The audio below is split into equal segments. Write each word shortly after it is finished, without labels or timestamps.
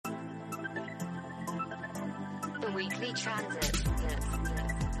weekly transit.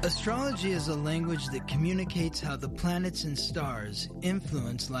 Astrology is a language that communicates how the planets and stars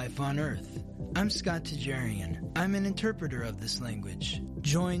influence life on Earth. I'm Scott Tajarian. I'm an interpreter of this language.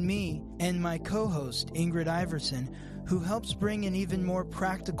 Join me and my co-host Ingrid Iverson, who helps bring an even more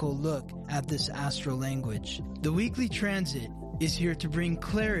practical look at this astral language. The weekly transit is here to bring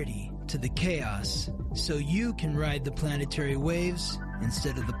clarity to the chaos so you can ride the planetary waves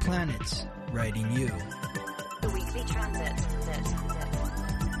instead of the planets riding you. The weekly transit.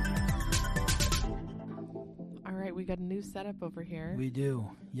 All right, we got a new setup over here. We do,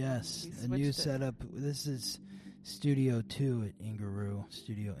 yes. A new setup. This is Studio 2 at Ingaroo.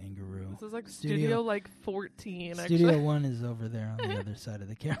 Studio Ingaroo. This is like Studio like 14, Studio actually. 1 is over there on the other side of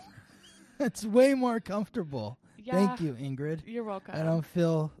the camera. It's way more comfortable. Yeah. Thank you, Ingrid. You're welcome. I don't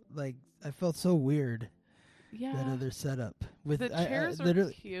feel like... I felt so weird. Yeah. That other setup. With the chairs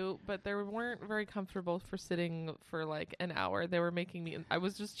were cute, but they weren't very comfortable for sitting for like an hour. They were making me... I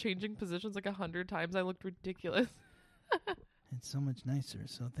was just changing positions like 100 times. I looked ridiculous. It's so much nicer,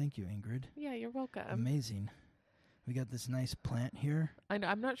 so thank you, Ingrid. Yeah, you're welcome. Amazing. We got this nice plant here. I know,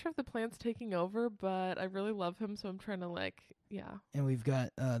 I'm not sure if the plant's taking over, but I really love him, so I'm trying to And we've got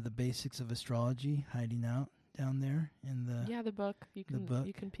the basics of astrology hiding out down there in the... Yeah, the book. You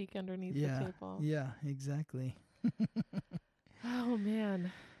can peek underneath the table. Yeah, exactly. Oh,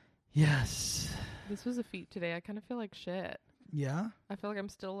 man. Yes. This was a feat today. I kind of feel like shit. Yeah? I feel like I'm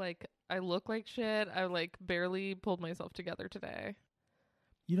still like... I look like shit. I like barely pulled myself together today.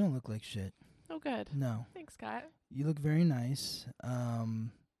 You don't look like shit. Oh, good. No. Thanks, Scott. You look very nice.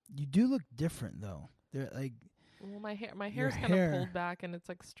 You do look different, though. They're like... Well, my hair's kind of pulled back and it's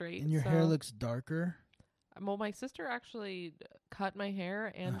like straight. And your hair looks darker. Well, my sister actually cut my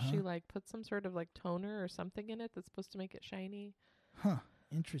hair and she like put some sort of like toner or something in it that's supposed to make it shiny. Huh.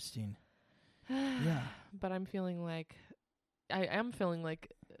 Interesting. Yeah. But I'm feeling like... I am feeling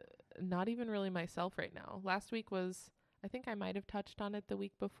like not even really myself right now. Last week was... I think I might have touched on it the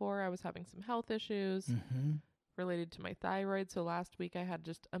week before. I was having some health issues related to my thyroid. So last week I had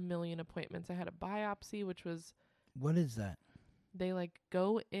just a million appointments. I had a biopsy, which was... What is that? They like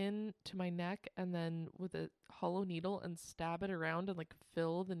go into my neck and then with a hollow needle and stab it around and like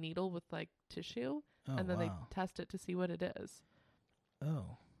fill the needle with like tissue. And then they test it to see what it is.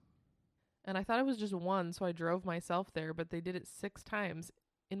 Oh. And I thought it was just one, so I drove myself there, but they did it 6 times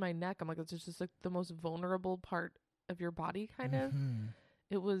in my neck. I'm like, it's just like the most vulnerable part of your body, kind of.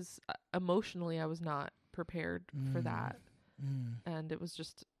 It was emotionally, I was not prepared for that. And it was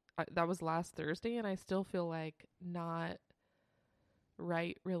just, that was last Thursday, and I still feel like not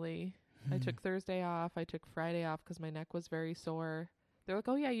right, really. I took Thursday off. I took Friday off because my neck was very sore. They're like,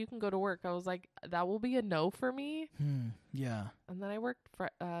 oh, yeah, you can go to work. I was like, that will be a no for me. Yeah. And then I worked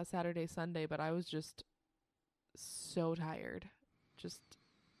Saturday, Sunday, but I was just so tired.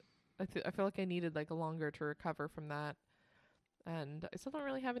 I feel like I needed like a longer to recover from that. And I still don't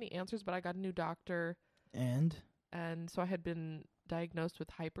really have any answers, but I got a new doctor. And so I had been diagnosed with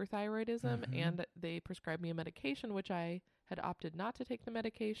hyperthyroidism, and they prescribed me a medication, which I had opted not to take the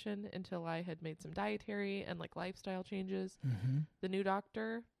medication until I had made some dietary and like lifestyle changes. The new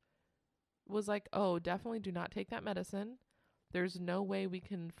doctor was like, oh, definitely do not take that medicine. There's no way we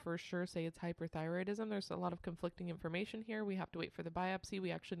can for sure say it's hyperthyroidism. There's a lot of conflicting information here. We have to wait for the biopsy.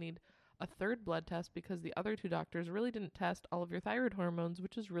 We actually need a third blood test because the other 2 doctors really didn't test all of your thyroid hormones,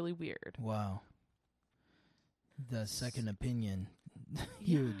 which is really weird. Wow. The second opinion.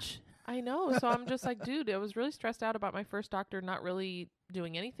 Huge. I know. So I'm just like, dude, I was really stressed out about my first doctor not really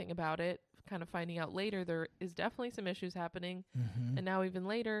doing anything about it, kind of finding out later there is definitely some issues happening. And now even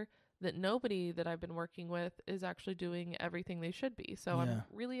later that nobody that I've been working with is actually doing everything they should be. So I'm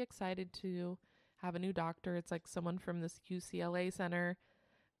really excited to have a new doctor. It's like someone from this UCLA center.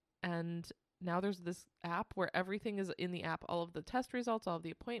 And now there's this app where everything is in the app, all of the test results, all of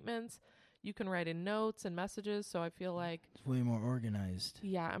the appointments. You can write in notes and messages. So I feel like it's way more organized.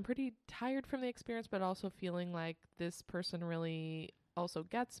 Yeah, I'm pretty tired from the experience, but also feeling like this person really also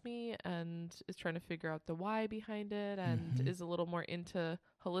gets me and is trying to figure out the why behind it and is a little more into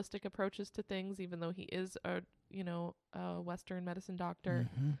holistic approaches to things, even though he is a Western medicine doctor.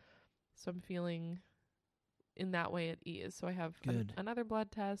 So I'm feeling in that way at ease. So I have another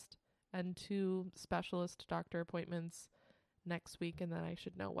blood test and 2 specialist doctor appointments next week, and then I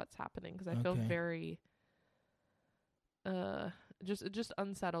should know what's happening because I feel very just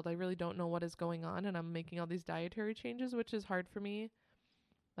unsettled. I really don't know what is going on, and I'm making all these dietary changes, which is hard for me.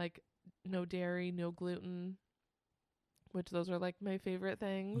 Like no dairy, no gluten, which those are like my favorite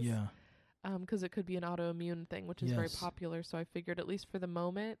things. Yeah. Because it could be an autoimmune thing, which is very popular. So I figured at least for the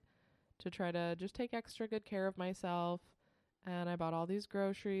moment to try to just take extra good care of myself. And I bought all these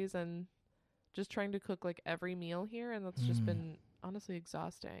groceries and just trying to cook like every meal here, and that's just been honestly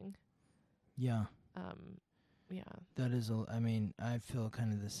exhausting. Yeah. Yeah. That is I mean, I feel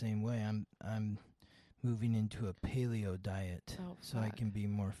kind of the same way. I'm moving into a paleo diet so I can be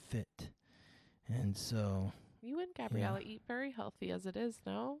more fit. And so you and Gabriella eat very healthy as it is,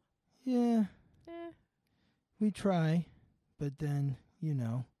 no? Yeah. We try, but then,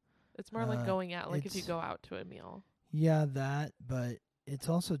 it's more like going out, like if you go out to a meal. Yeah, that, but it's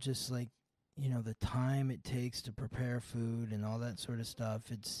also just like, the time it takes to prepare food and all that sort of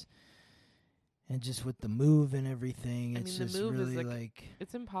stuff. And just with the move and everything, it's just really like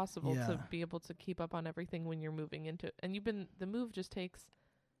it's impossible to be able to keep up on everything when you're moving into, and the move just takes,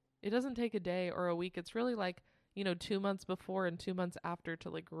 it doesn't take a day or a week. It's really like, 2 months before and 2 months after to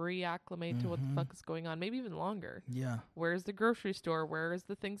like reacclimate to what the fuck is going on, maybe even longer. Yeah. Where's the grocery store? Where is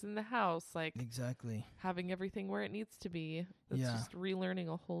the things in the house? Like exactly having everything where it needs to be. It's just relearning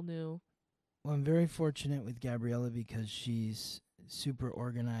a whole new. Well, I'm very fortunate with Gabriella because she's super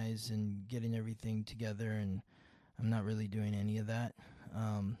organized and getting everything together, and I'm not really doing any of that.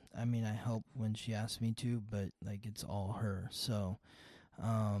 I mean, I help when she asks me to, but like it's all her. So,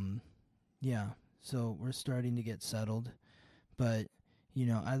 so we're starting to get settled. But,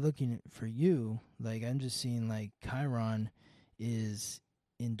 I looking for you, like I'm just seeing like Chiron is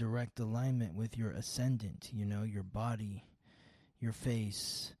in direct alignment with your ascendant, your body, your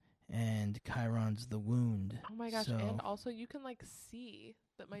face, and Chiron's the wound. Oh my gosh. So, and also you can like see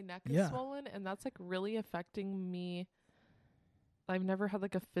that my neck is swollen, and that's like really affecting me. I've never had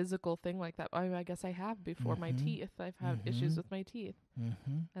like a physical thing like that. I guess I have before. My teeth, I've had issues with my teeth.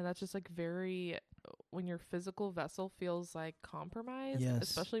 And that's just like when your physical vessel feels like compromised,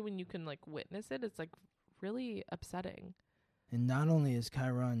 especially when you can like witness it, it's like really upsetting. And not only is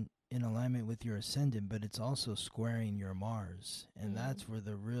Chiron in alignment with your ascendant, but it's also squaring your Mars, and that's where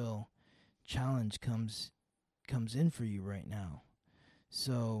the real challenge comes in for you right now.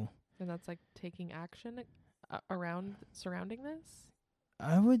 So, and that's like taking action surrounding this.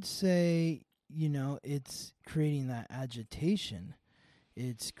 I would say, it's creating that agitation.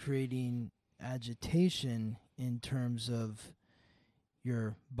 It's creating agitation in terms of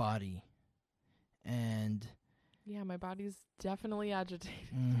your body, and yeah, my body's definitely agitated.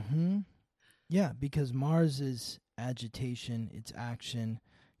 Yeah, because Mars is agitation, it's action.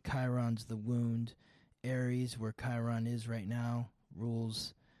 Chiron's the wound. Aries, where Chiron is right now,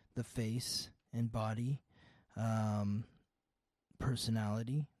 rules the face and body,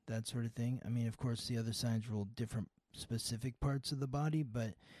 personality, that sort of thing. I mean, of course, the other signs rule different specific parts of the body,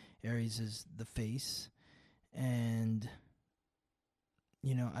 but Aries is the face. And,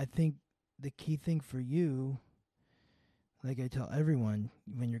 I think the key thing for you, like I tell everyone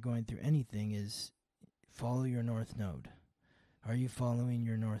when you're going through anything, is follow your North Node. Are you following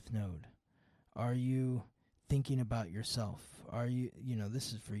your North Node? Are you thinking about yourself? Are you,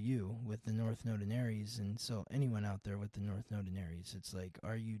 this is for you with the North Node in Aries, and so anyone out there with the North Node in Aries, it's like,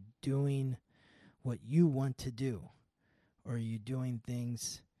 are you doing what you want to do? Or are you doing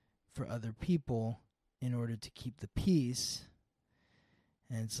things for other people in order to keep the peace?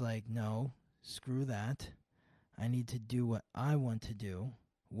 And it's like, no, screw that. I need to do what I want to do.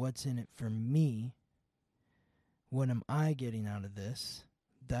 What's in it for me? What am I getting out of this?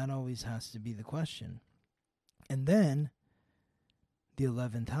 That always has to be the question. And then the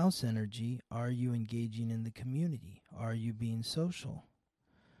 11th house energy, are you engaging in the community? Are you being social?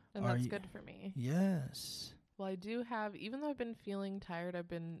 And that's good for me. Yes. Well, I do have, even though I've been feeling tired, I've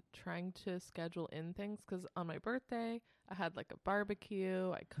been trying to schedule in things, because on my birthday, I had like a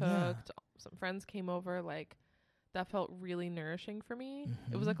barbecue, I cooked, some friends came over, like that felt really nourishing for me.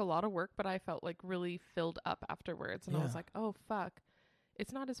 It was like a lot of work, but I felt like really filled up afterwards. And I was like, oh, fuck.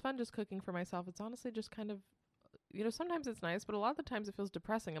 It's not as fun just cooking for myself. It's honestly just kind of, sometimes it's nice, but a lot of the times it feels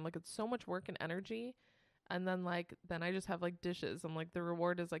depressing. I'm like, it's so much work and energy. And then I just have like dishes. I'm like, the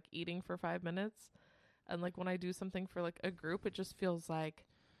reward is like eating for 5 minutes. And like when I do something for like a group, it just feels like,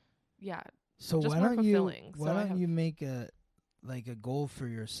 so just why more don't you, fulfilling. why don't you make a goal for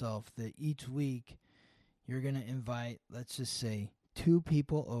yourself that each week you're going to invite, let's just say, 2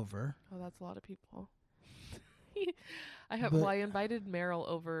 people over. Oh, that's a lot of people. I invited Meryl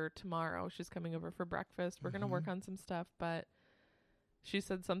over tomorrow. She's coming over for breakfast. We're going to work on some stuff, but she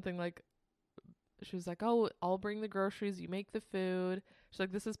said something like, she was like, oh, I'll bring the groceries. You make the food. She's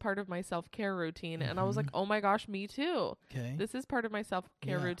like, this is part of my self-care routine. And I was like, oh my gosh, me too. Okay. This is part of my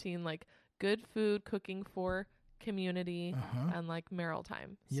self-care routine. Like good food, cooking for community, and like Meryl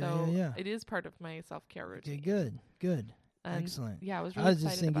time. So it is part of my self-care routine. Okay, good. And excellent. Yeah, I was I really was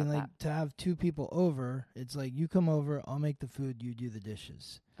just excited thinking, about like, to have two people over, it's like you come over, I'll make the food, you do the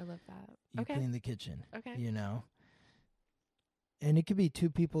dishes. that. I love that. You Okay. clean the kitchen. Okay. You know? And it could be two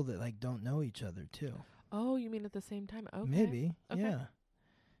people that, like, don't know each other, too. Oh, you mean at the same time? Okay. Maybe. Okay. Yeah.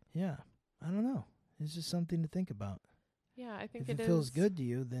 Yeah. I don't know. It's just something to think about. Yeah, I think If it feels good to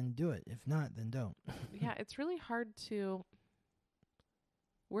you, then do it. If not, then don't. Yeah, it's really hard to...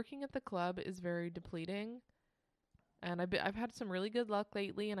 Working at the club is very depleting. And I've had some really good luck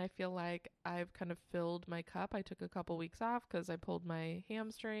lately, and I feel like I've kind of filled my cup. I took a couple weeks off because I pulled my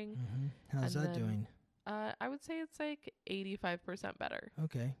hamstring. How's And that then, doing? I would say it's like 85% better.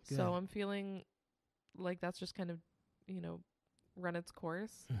 Okay, good. So I'm feeling like that's just kind of, run its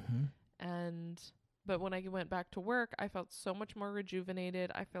course. But when I went back to work, I felt so much more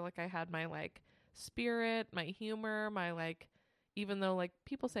rejuvenated. I feel like I had my like spirit, my humor, my like, even though like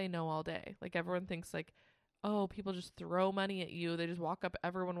people say no all day, like everyone thinks like, oh, people just throw money at you. They just walk up.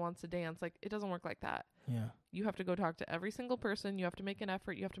 Everyone wants to dance. Like, it doesn't work like that. Yeah. You have to go talk to every single person. You have to make an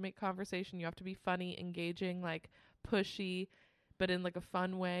effort. You have to make conversation. You have to be funny, engaging, like pushy, but in like a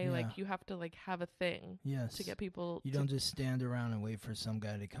fun way. Yeah. Like you have to like have a thing to get people. You don't just stand around and wait for some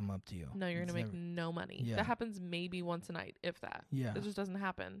guy to come up to you. No, you're going to make no money. Yeah. That happens maybe once a night, if that. Yeah. It just doesn't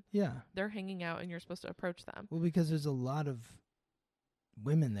happen. Yeah. They're hanging out and you're supposed to approach them. Well, because there's a lot of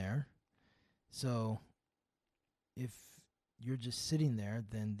women there. So if you're just sitting there,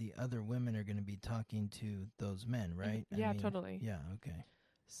 then the other women are going to be talking to those men, right? Yeah, I mean, totally. Yeah, okay.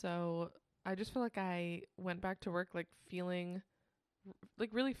 So I just feel like I went back to work like feeling, like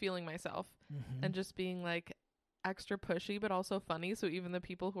really feeling myself and just being like extra pushy, but also funny. So even the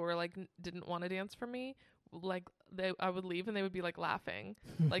people who were like didn't want to dance for me, like I would leave and they would be like laughing.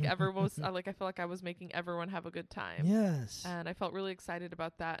 Like everyone was I feel like I was making everyone have a good time. Yes. And I felt really excited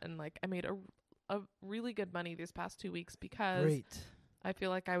about that. And like I made a really good money these past 2 weeks because I feel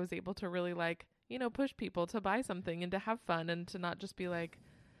like I was able to really like, push people to buy something and to have fun and to not just be like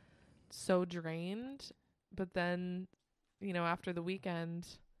so drained. But then, after the weekend,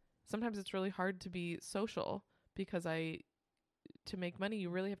 sometimes it's really hard to be social because to make money, you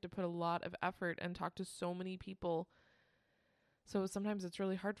really have to put a lot of effort and talk to so many people. So sometimes it's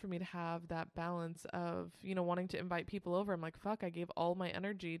really hard for me to have that balance of, wanting to invite people over. I'm like, fuck, I gave all my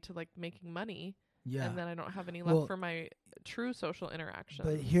energy to like making money. Yeah. And then I don't have any left for my true social interactions.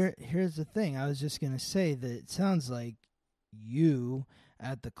 But here's the thing. I was just going to say that it sounds like you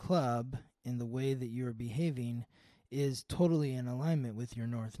at the club in the way that you're behaving is totally in alignment with your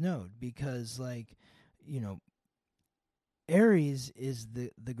North Node because like, Aries is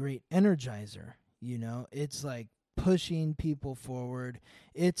the great energizer, it's like pushing people forward.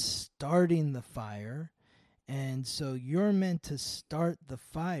 It's starting the fire. And so you're meant to start the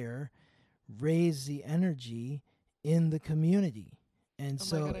fire, raise the energy in the community. And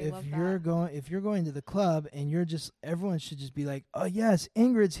if you're going to the club and everyone should just be like, oh yes,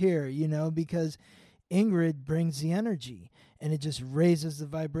 Ingrid's here, because Ingrid brings the energy and it just raises the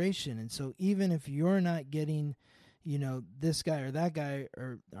vibration. And so even if you're not getting, this guy or that guy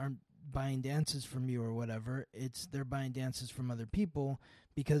aren't buying dances from you or whatever, they're buying dances from other people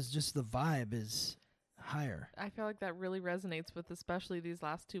because just the vibe is higher. I feel like that really resonates with especially these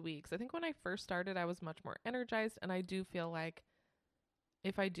last 2 weeks. I think when I first started, I was much more energized, and I do feel like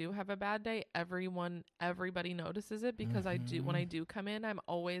if I do have a bad day, everybody notices it because when I do come in, I'm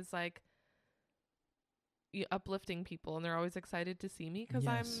always like uplifting people and they're always excited to see me because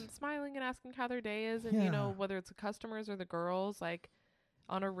I'm smiling and asking how their day is. And, whether it's the customers or the girls, like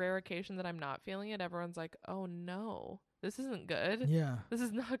on a rare occasion that I'm not feeling it, everyone's like, oh no, this isn't good. Yeah. This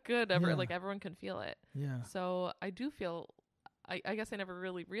is not good. Like everyone can feel it. Yeah. So I do feel, I guess I never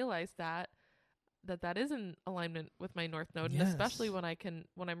really realized that is in alignment with my North Node. Yes. And especially when I'm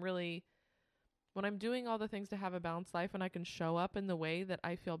doing all the things to have a balanced life and I can show up in the way that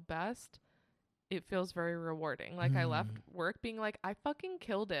I feel best, it feels very rewarding. Like I left work being like, I fucking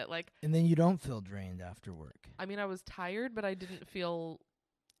killed it. Like, and then you don't feel drained after work. I mean, I was tired, but I didn't feel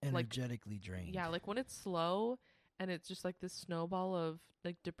energetically drained. Yeah. Like when it's slow and it's just like this snowball of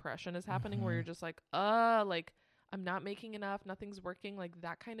like depression is happening where you're just like, like I'm not making enough. Nothing's working. Like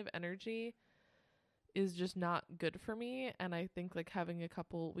that kind of energy is just not good for me. And I think like having a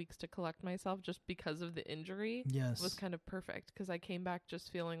couple weeks to collect myself just because of the injury was kind of perfect. Cause I came back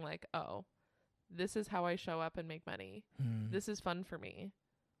just feeling like, oh, this is how I show up and make money. This is fun for me.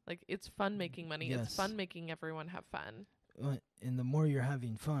 Like it's fun making money. Yes. It's fun making everyone have fun. And the more you're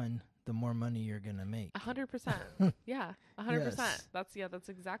having fun, the more money you're going to make. 100%. Yeah. 100%. Yes. That's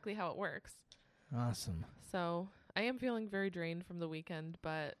exactly how it works. Awesome. So I am feeling very drained from the weekend,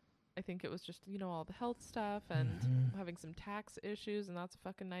 but I think it was just, all the health stuff and having some tax issues, and that's a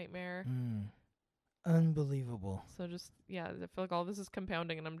fucking nightmare. Unbelievable. So just, I feel like all this is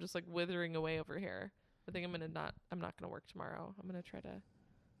compounding, and I'm just like withering away over here. I think I'm not gonna work tomorrow. I'm gonna try to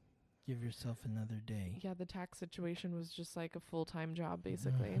give yourself another day. Yeah, the tax situation was just like a full-time job,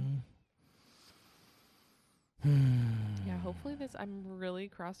 basically. Yeah, hopefully I'm really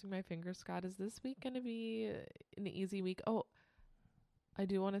crossing my fingers, Scott. Is this week going to be an easy week? Oh, I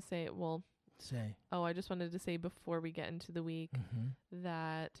do want to say, I just wanted to say before we get into the week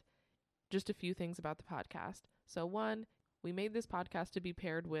that just a few things about the podcast. So one, we made this podcast to be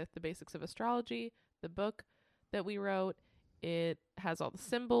paired with the basics of astrology, the book that we wrote. It has all the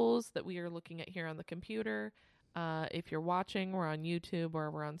symbols that we are looking at here on the computer. If you're watching, we're on YouTube or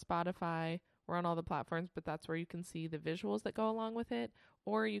we're on Spotify. We're on all the platforms, but that's where you can see the visuals that go along with it.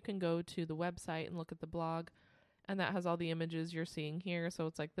 Or you can go to the website and look at the blog, and that has all the images you're seeing here. So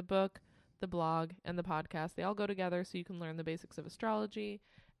it's like the book, the blog, and the podcast. They all go together so you can learn the basics of astrology.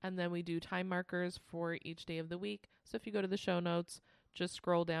 And then we do time markers for each day of the week. So if you go to the show notes, just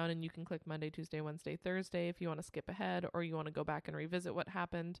scroll down and you can click Monday, Tuesday, Wednesday, Thursday if you want to skip ahead or you want to go back and revisit what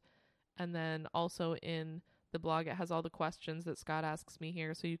happened. And then also in the blog, it has all the questions that Scott asks me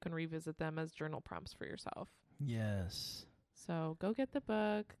here, so you can revisit them as journal prompts for yourself. Yes. So go get the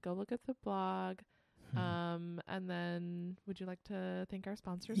book, go look at the blog. And then would you like to thank our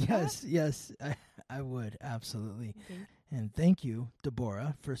sponsors? Yes, I would. Absolutely. And thank you,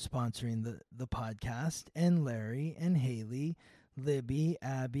 Deborah, for sponsoring the podcast, and Larry and Haley, Libby,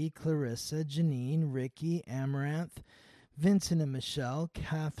 Abby, Clarissa, Janine, Ricky, Amaranth, Vincent and Michelle,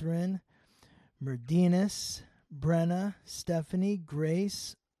 Catherine, Merdinas, Brenna, Stephanie,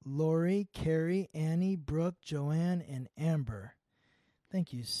 Grace, Lori, Carrie, Annie, Brooke, Joanne, and Amber.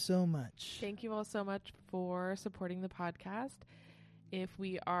 Thank you so much. Thank you all so much for supporting the podcast. If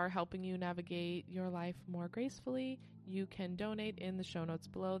we are helping you navigate your life more gracefully, you can donate in the show notes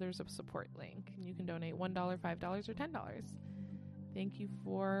below. There's a support link, and you can donate $1, $5, or $10. Thank you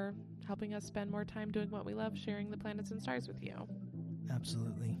for helping us spend more time doing what we love, sharing the planets and stars with you.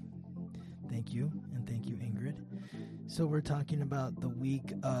 Absolutely. Thank you, and thank you, Ingrid. So we're talking about the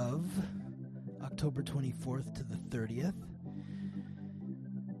week of October 24th to the 30th.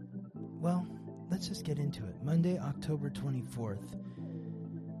 Well, let's just get into it. Monday, October 24th.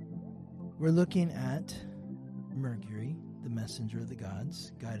 We're looking at Mercury, the messenger of the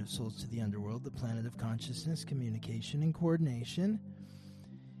gods, guide of souls to the underworld, the planet of consciousness, communication, and coordination,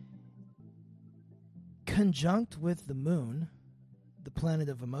 conjunct with the moon, the planet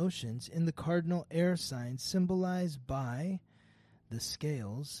of emotions, in the cardinal air sign symbolized by the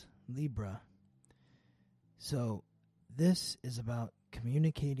scales, Libra. So this is about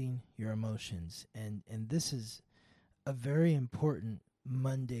communicating your emotions, and this is a very important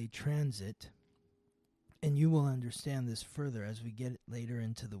Monday transit, and you will understand this further as we get later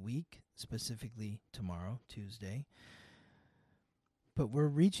into the week, specifically tomorrow, Tuesday. But we're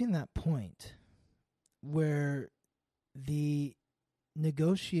reaching that point where the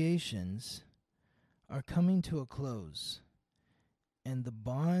negotiations are coming to a close and the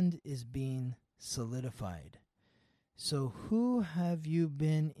bond is being solidified. So who have you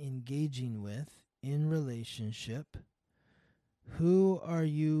been engaging with in relationship? Who are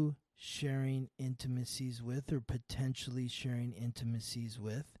you sharing intimacies with or potentially sharing intimacies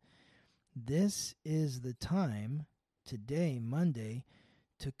with? This is the time, today, Monday,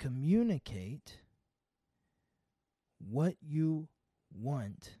 to communicate what you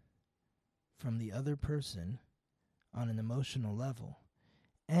want from the other person on an emotional level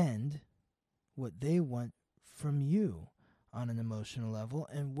and what they want from you on an emotional level,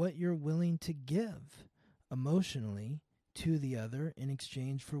 and what you're willing to give emotionally to the other in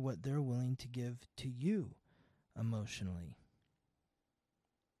exchange for what they're willing to give to you emotionally.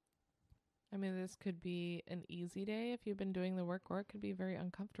 I mean, this could be an easy day if you've been doing the work, or it could be a very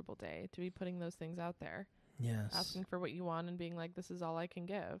uncomfortable day to be putting those things out there. Yes. Asking for what you want and being like, this is all I can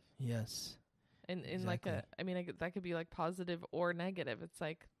give. Yes. And in exactly. That could be like positive or negative. It's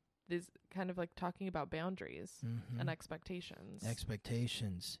like this kind of like talking about boundaries and expectations.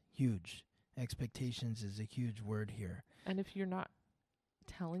 Expectations. Huge. Expectations is a huge word here. And if you're not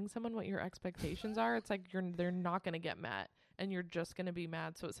telling someone what your expectations are, it's like they're not going to get met and you're just going to be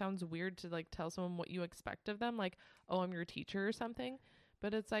mad. So it sounds weird to like tell someone what you expect of them, like, oh, I'm your teacher or something.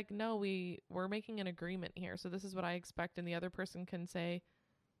 But it's like, no, we're making an agreement here. So this is what I expect. And the other person can say,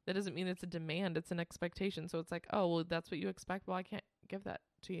 that doesn't mean it's a demand, it's an expectation. So it's like, oh, well, that's what you expect. Well, I can't give that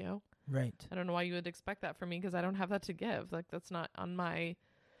to you. Right. I don't know why you would expect that from me, because I don't have that to give. Like, that's not on my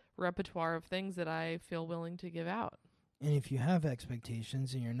repertoire of things that I feel willing to give out. And if you have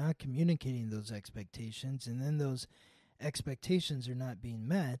expectations and you're not communicating those expectations, and then those expectations are not being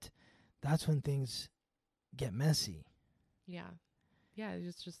met, that's when things get messy. Yeah. Yeah,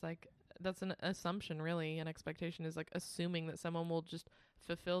 it's just like, that's an assumption, really. An expectation is like assuming that someone will just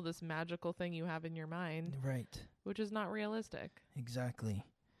fulfill this magical thing you have in your mind. Right. Which is not realistic. Exactly.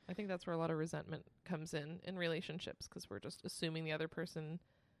 I think that's where a lot of resentment comes in relationships, because we're just assuming the other person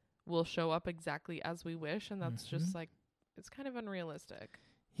will show up exactly as we wish, and that's just like, it's kind of unrealistic.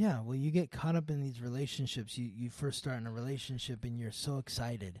 Yeah, well, you get caught up in these relationships. You first start in a relationship and you're so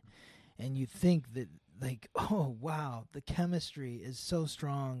excited, and you think that, like, oh, wow, the chemistry is so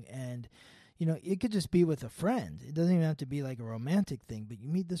strong, and, you know, it could just be with a friend. It doesn't even have to be like a romantic thing, but you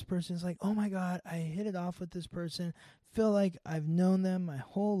meet this person, it's like, oh my God, I hit it off with this person, feel like I've known them my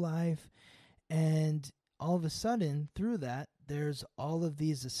whole life, and all of a sudden, through that, there's all of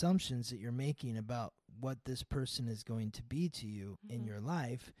these assumptions that you're making about what this person is going to be to you in your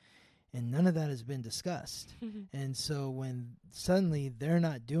life, and none of that has been discussed. And so when suddenly they're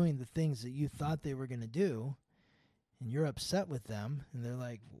not doing the things that you thought they were going to do, and you're upset with them, and they're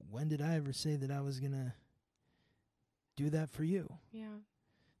like, when did I ever say that I was going to do that for you? Yeah.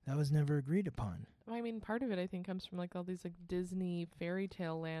 That was never agreed upon. Well, I mean, part of it, I think, comes from like all these like Disney fairy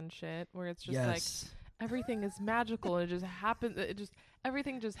tale land shit, where it's just like everything is magical. It just happens.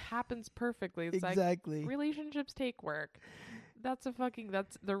 Everything just happens perfectly. It's exactly. Like, relationships take work. That's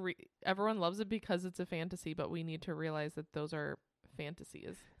everyone loves it because it's a fantasy, but we need to realize that those are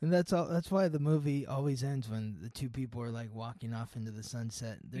fantasies. And that's why the movie always ends when the two people are like walking off into the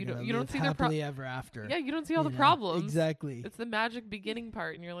sunset. They're gonna live see happily ever after. Yeah, you don't see all the problems. Exactly. It's the magic beginning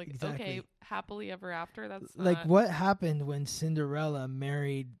part, and you're like, okay, happily ever after. That's like what happened when Cinderella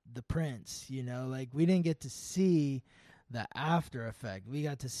married the prince. You know, like we didn't get to see the after effect. We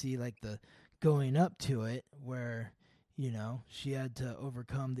got to see like the going up to it, where, you know, she had to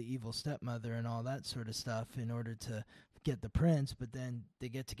overcome the evil stepmother and all that sort of stuff in order to get the prince, but then they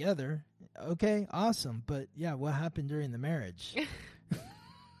get together. Okay, awesome. But yeah, what happened during the marriage?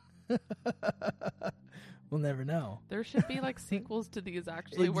 We'll never know. There should be like sequels to these,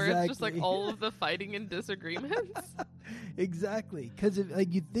 actually, where it's just like all of the fighting and disagreements. Exactly. Because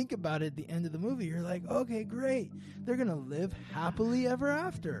like you think about it at the end of the movie, you're like, okay, great. They're going to live happily ever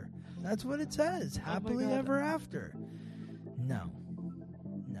after. That's what it says. Happily ever after. No.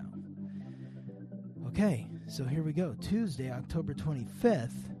 Okay, so here we go. Tuesday, October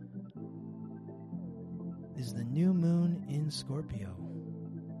 25th is the new moon in Scorpio,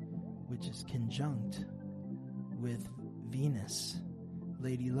 which is conjunct with Venus,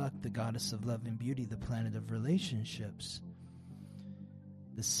 Lady Luck, the goddess of love and beauty, the planet of relationships.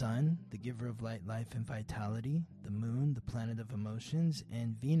 The sun, the giver of light, life, and vitality. The moon, the planet of emotions.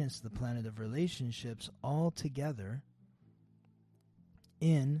 And Venus, the planet of relationships, all together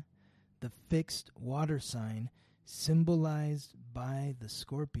in the fixed water sign symbolized by the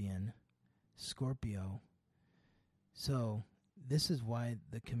scorpion, Scorpio. So this is why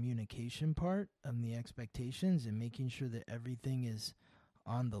the communication part of the expectations and making sure that everything is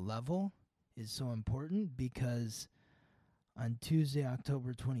on the level is so important, because on Tuesday,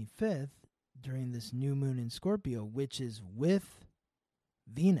 October 25th, during this new moon in Scorpio, which is with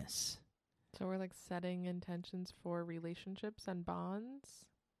Venus. So we're like setting intentions for relationships and bonds?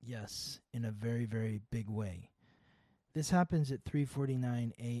 Yes, in a very, very big way. This happens at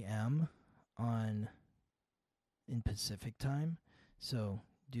 3:49 a.m. in Pacific time. So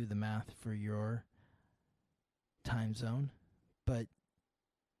do the math for your time zone. But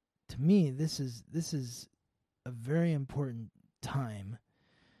to me, this is a very important time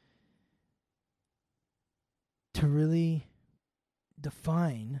to really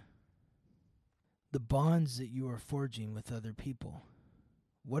define the bonds that you are forging with other people.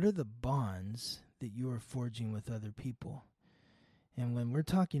 What are the bonds that you are forging with other people? And when we're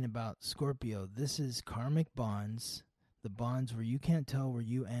talking about Scorpio, this is karmic bonds, the bonds where you can't tell where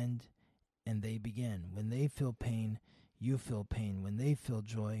you end and they begin. When they feel pain, you feel pain. When they feel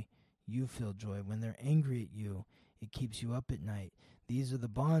joy, you feel joy. When they're angry at you, it keeps you up at night. These are the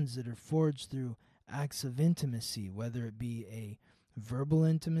bonds that are forged through acts of intimacy, whether it be a verbal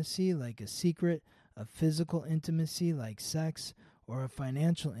intimacy like a secret, a physical intimacy like sex, or a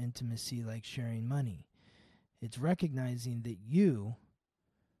financial intimacy like sharing money. It's recognizing that you,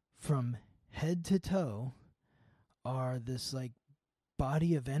 from head to toe, are this like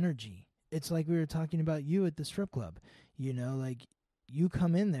body of energy. It's like we were talking about you at the strip club. You know, like you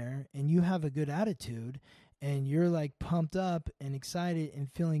come in there and you have a good attitude and you're like pumped up and excited and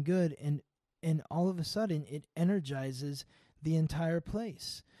feeling good, and all of a sudden it energizes the entire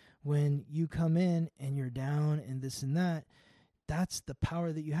place. when you come in and you're down and this and that, that's the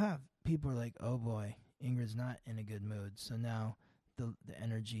power that you have. People are like, oh boy, Ingrid's not in a good mood. So now the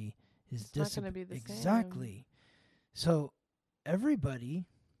energy is It's not going to be the exactly. So everybody,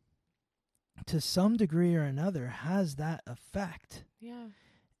 to some degree or another, has that effect. Yeah.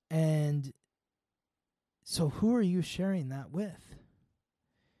 And so who are you sharing that with?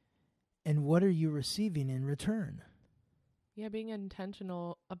 And what are you receiving in return? Yeah, being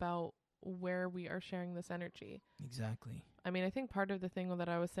intentional about where we are sharing this energy. Exactly. I mean, I think part of the thing that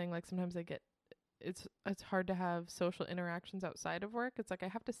I was saying, like sometimes it's hard to have social interactions outside of work. It's like I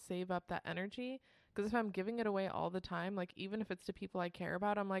have to save up that energy, because if I'm giving it away all the time, like even if it's to people I care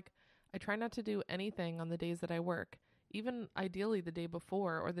about, I'm like, I try not to do anything on the days that I work. Even ideally the day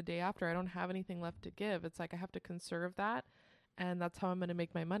before or the day after, I don't have anything left to give. It's like I have to conserve that, and that's how I'm going to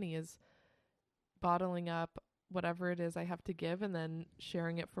make my money, is bottling up whatever it is I have to give and then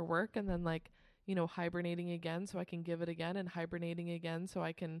sharing it for work, and then like, you know, hibernating again so I can give it again, and hibernating again so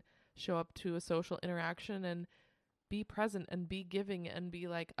I can show up to a social interaction and be present and be giving and be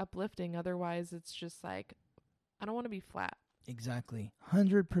like uplifting. Otherwise it's just like, I don't want to be flat. Exactly.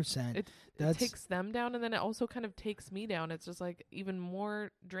 100%. It takes them down, and then it also kind of takes me down. It's just like even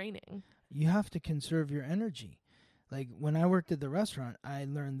more draining. You have to conserve your energy. Like when I worked at the restaurant, I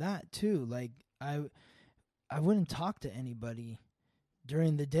learned that too. Like I wouldn't talk to anybody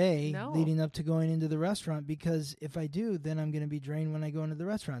during the day leading up to going into the restaurant, because if I do, then I'm going to be drained when I go into the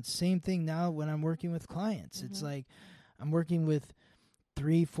restaurant. Same thing now when I'm working with clients. Mm-hmm. It's like I'm working with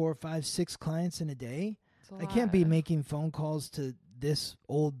 3, 4, 5, 6 clients in a day. I can't be making phone calls to this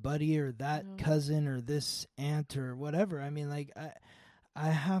old buddy or that cousin or this aunt or whatever. I mean, like I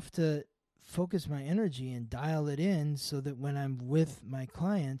have to focus my energy and dial it in so that when I'm with my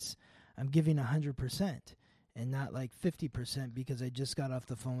clients, I'm giving 100%. And not like 50% because I just got off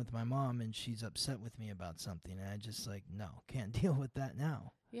the phone with my mom and she's upset with me about something. And I just like, no, can't deal with that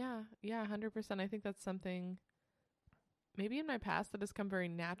now. Yeah, 100%. I think that's something maybe in my past that has come very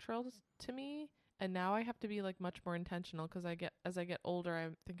natural to me. And now I have to be like much more intentional, because as I get older, I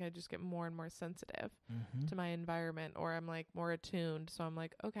think I just get more and more sensitive to my environment, or I'm like more attuned. So I'm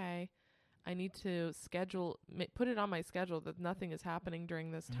like, okay, I need to put it on my schedule that nothing is happening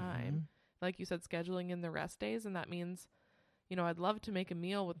during this time. Like you said, scheduling in the rest days. And that means, you know, I'd love to make a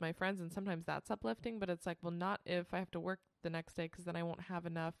meal with my friends, and sometimes that's uplifting, but it's like, well, not if I have to work the next day, because then I won't have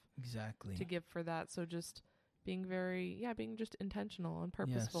enough to give for that. So just being being just intentional and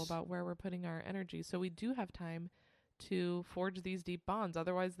purposeful about where we're putting our energy, so we do have time to forge these deep bonds.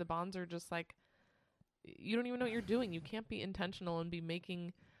 Otherwise the bonds are just like, you don't even know what you're doing. You can't be intentional and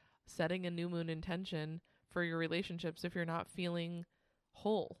be setting a new moon intention for your relationships if you're not feeling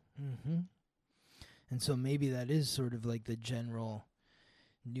whole. And so maybe that is sort of like the general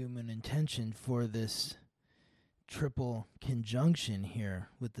new moon intention for this triple conjunction here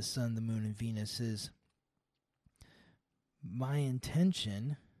with the sun, the moon, and Venus is, my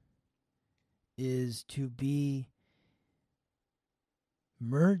intention is to be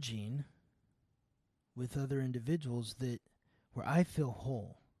merging with other individuals where I feel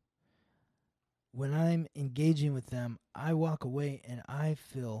whole. When I'm engaging with them, I walk away and I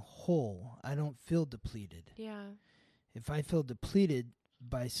feel whole. I don't feel depleted. Yeah. If I feel depleted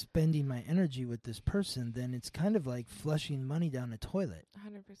by spending my energy with this person, then it's kind of like flushing money down a toilet.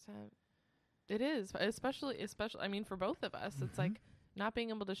 100%. It is, especially, I mean, for both of us, it's like not being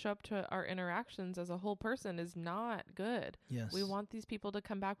able to show up to our interactions as a whole person is not good. Yes. We want these people to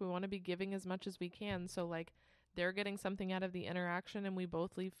come back. We want to be giving as much as we can. So like they're getting something out of the interaction, and we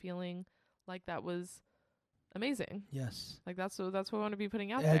both leave feeling like that was amazing. Yes. Like that's what we want to be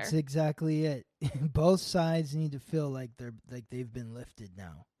putting out there. That's exactly it. Both sides need to feel like they've been lifted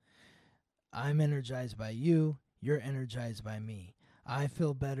now. I'm energized by you. You're energized by me. I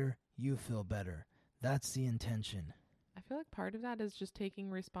feel better. You feel better. That's the intention. I feel like part of that is just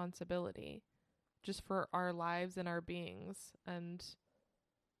taking responsibility just for our lives and our beings. And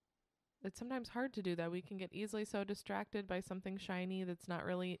it's sometimes hard to do that. We can get easily so distracted by something shiny that's not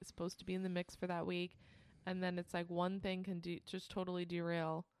really supposed to be in the mix for that week. And then it's like one thing can just totally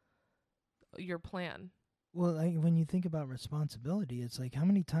derail your plan. Well, when you think about responsibility, it's like, how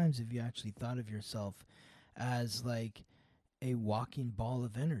many times have you actually thought of yourself as like a walking ball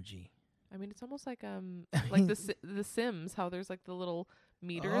of energy? I mean, it's almost like like the Sims, how there's like the little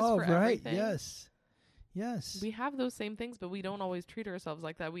meters for everything. Yes. We have those same things, but we don't always treat ourselves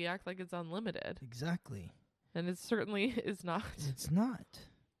like that. We act like it's unlimited. Exactly. And it certainly is not. It's not.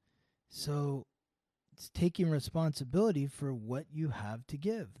 So it's taking responsibility for what you have to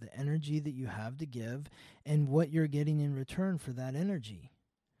give, the energy that you have to give, and what you're getting in return for that energy.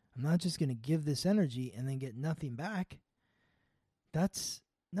 I'm not just going to give this energy and then get nothing back.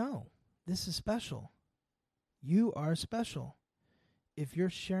 No, this is special. You are special. If you're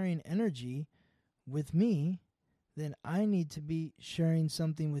sharing energy with me, then I need to be sharing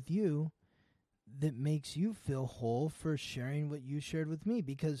something with you that makes you feel whole for sharing what you shared with me,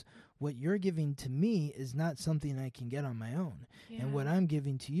 because what you're giving to me is not something I can get on my own. Yeah. And what I'm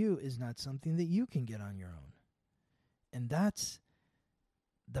giving to you is not something that you can get on your own. And that's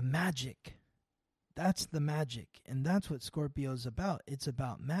the magic. That's the magic. And that's what Scorpio is about. It's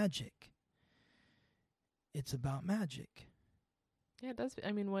about magic. It's about magic. Yeah, it does.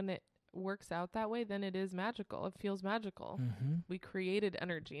 I mean, when it works out that way, then it is magical. It feels magical. Mm-hmm. We created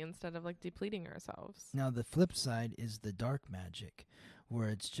energy instead of like depleting ourselves. Now, the flip side is the dark magic, where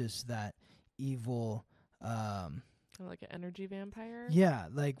it's just that evil. Like an energy vampire? Yeah,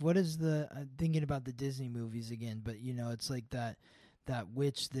 like what is the? I'm thinking about the Disney movies again, but it's like that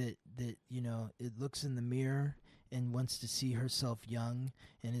witch that it looks in the mirror and wants to see herself young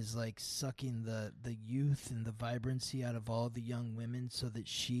and is like sucking the youth and the vibrancy out of all the young women so that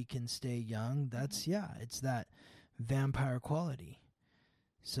she can stay young. That's it's that vampire quality.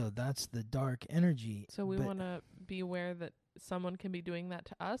 So that's the dark energy. So we want to be aware that someone can be doing that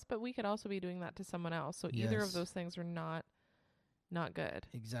to us, but we could also be doing that to someone else. So either of those things are not good.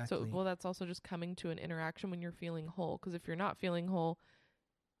 Exactly. So, that's also just coming to an interaction when you're feeling whole. Because if you're not feeling whole,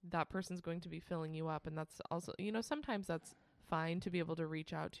 that person's going to be filling you up. And that's also, sometimes that's fine to be able to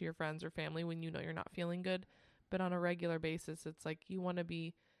reach out to your friends or family when you're not feeling good. But on a regular basis, it's like you want to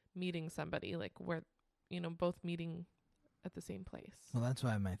be meeting somebody like where, both meeting at the same place. Well, that's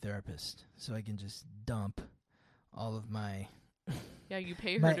why I'm my therapist. So I can just dump all of my you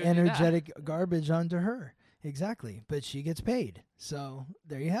pay her my to energetic garbage onto her. Exactly. But she gets paid. So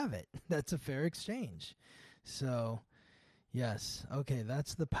there you have it. That's a fair exchange. So, yes. Okay,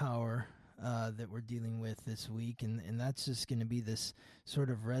 that's the power that we're dealing with this week. And that's just going to be this sort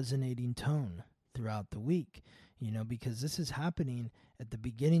of resonating tone throughout the week, because this is happening at the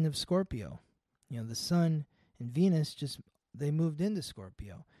beginning of Scorpio. The Sun and Venus they moved into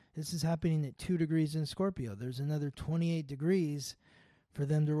Scorpio. This is happening at 2 degrees in Scorpio. There's another 28 degrees for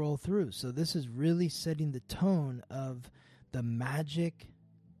them to roll through. So this is really setting the tone of the magic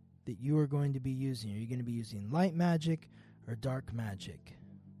that you are going to be using. Are you going to be using light magic or dark magic?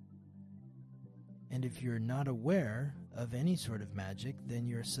 And if you're not aware of any sort of magic, then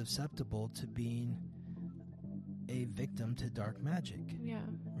you're susceptible to being a victim to dark magic. Yeah.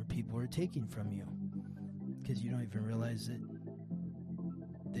 Where people are taking from you because you don't even realize that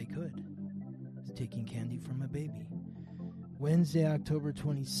they could. It's taking candy from a baby. Wednesday, October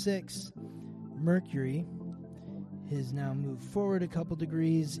 26th, Mercury has now moved forward a couple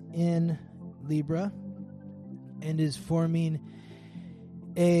degrees in Libra and is forming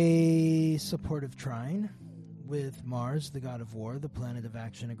a supportive trine with Mars, the god of war, the planet of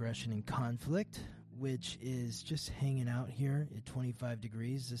action, aggression, and conflict, which is just hanging out here at 25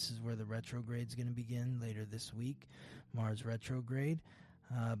 degrees. This is where the retrograde is going to begin later this week, Mars retrograde.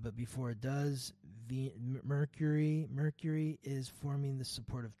 But before it does, Mercury is forming the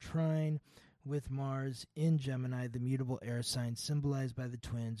supportive trine with Mars in Gemini, the mutable air sign symbolized by the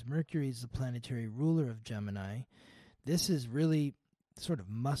twins. Mercury is the planetary ruler of Gemini. This is really sort of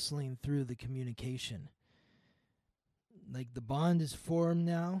muscling through the communication. Like the bond is formed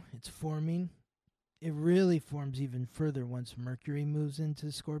now. It's forming. It really forms even further once Mercury moves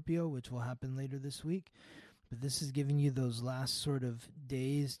into Scorpio, which will happen later this week. But this is giving you those last sort of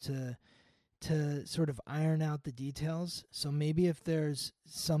days to sort of iron out the details. So maybe if there's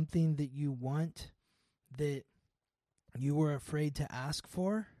something that you want that you were afraid to ask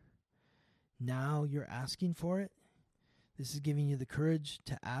for, now you're asking for it. This is giving you the courage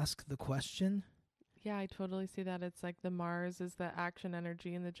to ask the question. Yeah, I totally see that. It's like the Mars is the action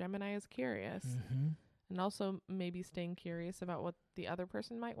energy and the Gemini is curious. Mm-hmm. And also maybe staying curious about what the other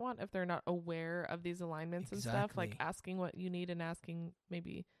person might want if they're not aware of these alignments and stuff. Like asking what you need and asking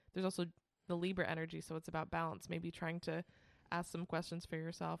maybe there's also the Libra energy. So it's about balance. Maybe trying to ask some questions for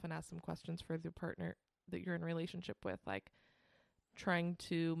yourself and ask some questions for the partner that you're in a relationship with. Like trying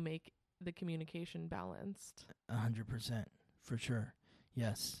to make the communication balanced. 100%, for sure.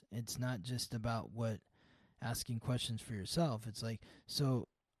 Yes, it's not just about asking questions for yourself. It's like, so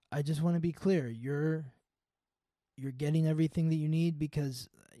I just want to be clear. You're getting everything that you need because,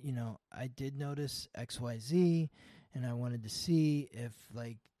 I did notice XYZ and I wanted to see if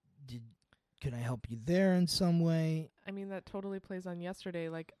can I help you there in some way? I mean, that totally plays on yesterday,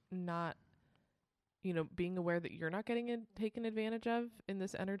 like not, being aware that you're not getting taken advantage of in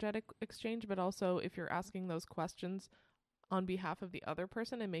this energetic exchange, but also if you're asking those questions on behalf of the other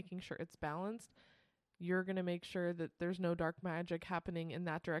person and making sure it's balanced, you're going to make sure that there's no dark magic happening in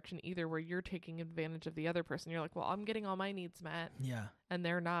that direction either, where you're taking advantage of the other person. You're like, well, I'm getting all my needs met. Yeah. And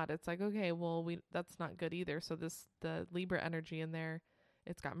they're not. It's like, okay, well, that's not good either. So the Libra energy in there,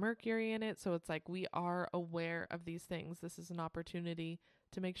 it's got Mercury in it. So it's like, we are aware of these things. This is an opportunity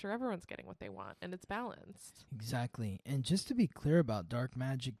to make sure everyone's getting what they want and it's balanced. Exactly. And just to be clear about dark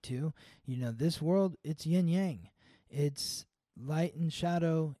magic too, this world, it's yin yang. It's light and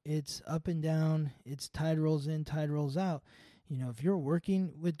shadow, it's up and down, it's tide rolls in, tide rolls out. If you're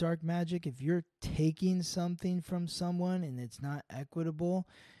working with dark magic, if you're taking something from someone and it's not equitable,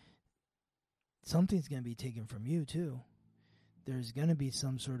 something's going to be taken from you too. There's going to be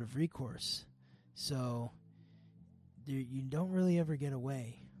some sort of recourse. So you don't really ever get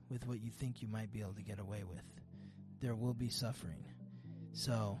away with what you think you might be able to get away with. There will be suffering.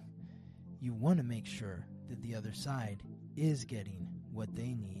 So you want to make sure that the other side is getting what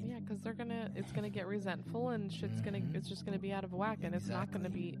they need. Yeah, because it's gonna get resentful and it's just gonna be out of whack, and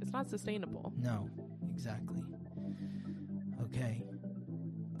Exactly. it's not sustainable. No, exactly. Okay.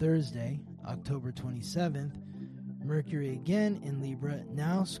 Thursday, October 27th, Mercury again in Libra,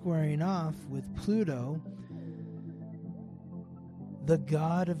 now squaring off with Pluto, the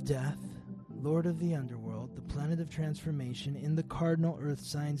god of death, lord of the underworld, the planet of transformation, in the cardinal earth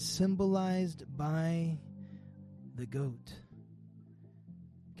sign, symbolized by the goat,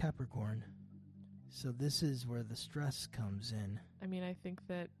 Capricorn. So this is where the stress comes in. I mean, I think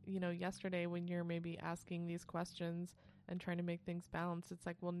that, yesterday when you're maybe asking these questions and trying to make things balanced, it's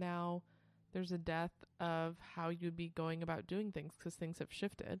like, well, now there's a death of how you'd be going about doing things because things have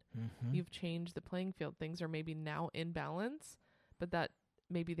shifted. Mm-hmm. You've changed the playing field. Things are maybe now in balance, but that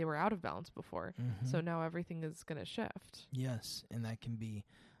maybe they were out of balance before. Mm-hmm. So now everything is going to shift. Yes, and that can be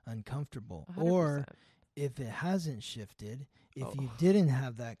uncomfortable. 100%. Or if it hasn't shifted, if you didn't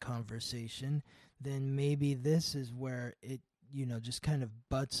have that conversation, then maybe this is where it, just kind of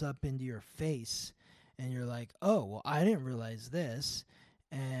butts up into your face and you're like, oh, well, I didn't realize this.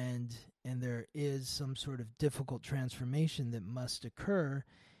 And there is some sort of difficult transformation that must occur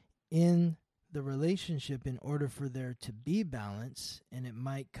in the relationship in order for there to be balance, and it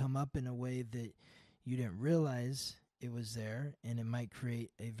might come up in a way that you didn't realize it was there, and it might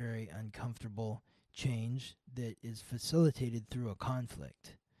create a very uncomfortable change that is facilitated through a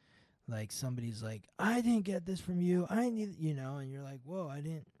conflict. Like somebody's like, I didn't get this from you, I need, and you're like, whoa, I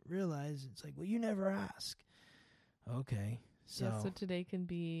didn't realize. It's like, well, you never ask. Okay. So today can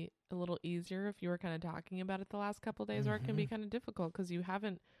be a little easier if you were kind of talking about it the last couple of days, or it can be kind of difficult because you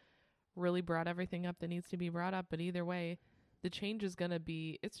haven't really brought everything up that needs to be brought up. But either way, the change is going to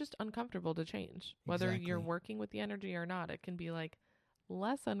be, it's just uncomfortable to change. Whether you're working with the energy or not, it can be like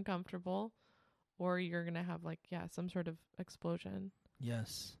less uncomfortable, or you're going to have some sort of explosion.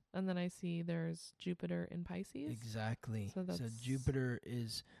 Yes. And then I see there's Jupiter in Pisces. Exactly. So Jupiter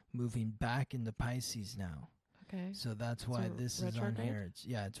is moving back into Pisces now. Okay. So that's why this is on here.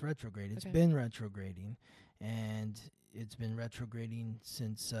 It's retrograde. It's Okay. been retrograding, and it's been retrograding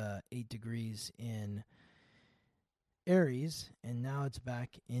since 8 degrees in Aries, and now it's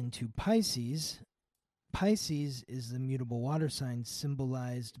back into Pisces. Pisces is the mutable water sign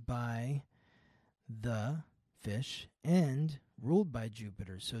symbolized by the fish and ruled by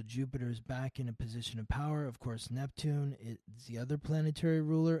Jupiter. So Jupiter is back in a position of power. Of course, Neptune is the other planetary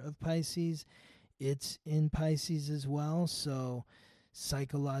ruler of Pisces. It's in Pisces as well, so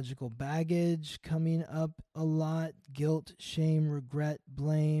psychological baggage coming up a lot, guilt, shame, regret,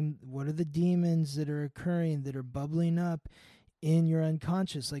 blame. What are the demons that are occurring, that are bubbling up in your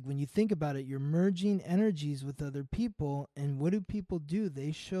unconscious? Like when you think about it, you're merging energies with other people, and what do people do?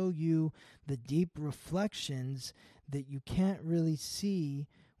 They show you the deep reflections that you can't really see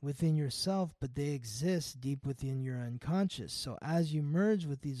within yourself, but they exist deep within your unconscious. So as you merge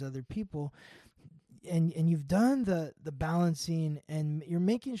with these other people, and you've done the balancing, and you're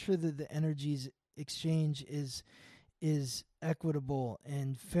making sure that the energies exchange is equitable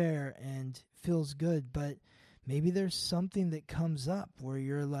and fair and feels good, but maybe there's something that comes up where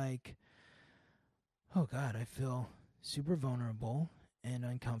you're like, oh God, I feel super vulnerable and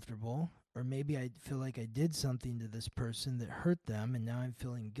uncomfortable, or maybe I feel like I did something to this person that hurt them, and now I'm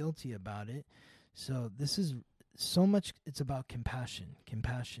feeling guilty about it. So this is so much, it's about compassion.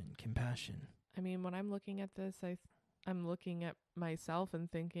 I mean, when I'm looking at this, I'm looking at myself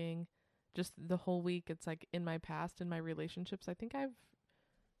and thinking just the whole week, it's like in my past, in my relationships, I think I've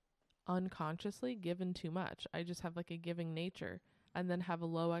unconsciously given too much. I just have like a giving nature, and then have a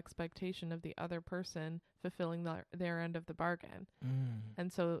low expectation of the other person fulfilling their end of the bargain.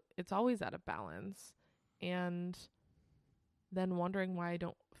 And so it's always out of balance. And then wondering why I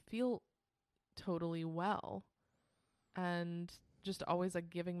don't feel totally well, and just always like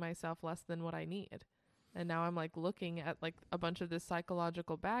giving myself less than what I need. And now I'm like looking at like a bunch of this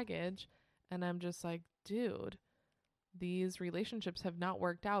psychological baggage, and I'm just like, dude, these relationships have not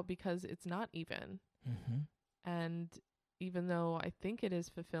worked out because it's not even. And even though I think it is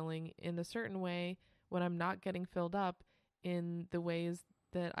fulfilling in a certain way, when I'm not getting filled up in the ways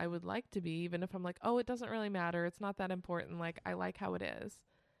that I would like to be, even if I'm like, oh, it doesn't really matter, it's not that important, like I like how it is.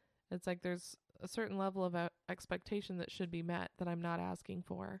 It's like there's a certain level of expectation that should be met that I'm not asking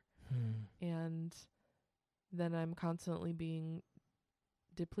for. And then I'm constantly being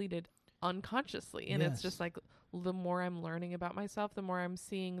depleted unconsciously. And it's just like the more I'm learning about myself, the more I'm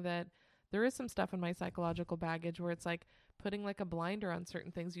seeing that there is some stuff in my psychological baggage where it's like putting like a blinder on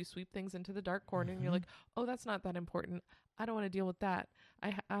certain things. You sweep things into the dark corner and you're like, oh, that's not that important. I don't want to deal with that.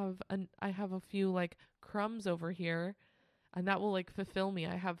 I have a few like crumbs over here, and that will like fulfill me.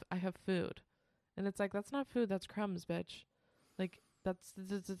 I have food. And it's like, that's not food, that's crumbs, bitch. Like that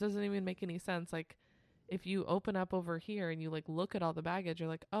doesn't even make any sense. Like if you open up over here and you like look at all the baggage, you're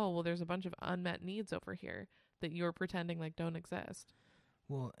like, oh, well, there's a bunch of unmet needs over here that you're pretending like don't exist.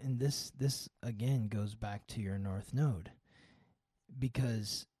 Well, and this again goes back to your North Node,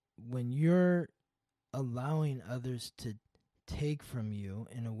 because when you're allowing others to take from you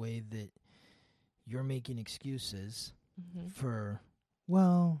in a way that you're making excuses for,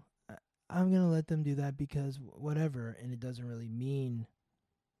 well, I'm going to let them do that because whatever, and it doesn't really mean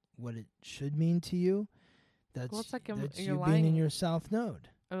what it should mean to you, that's, well, it's like that's you're you lying. being in your South Node.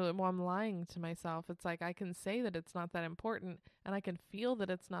 Well, I'm lying to myself. It's like I can say that it's not that important, and I can feel that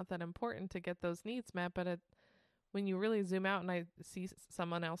it's not that important to get those needs met, but when you really zoom out and I see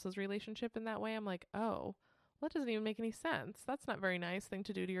someone else's relationship in that way, I'm like, oh, well, that doesn't even make any sense. That's not a very nice thing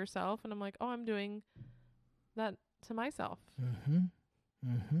to do to yourself. And I'm like, oh, I'm doing that to myself.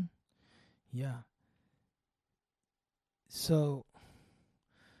 Yeah. So,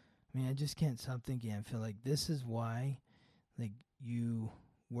 I mean, I just can't stop thinking. I feel like this is why, like, you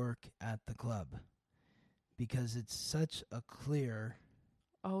work at the club, because it's such a clear.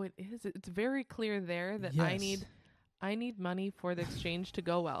 Oh, it is. It's very clear there that Yes. I need money for the exchange to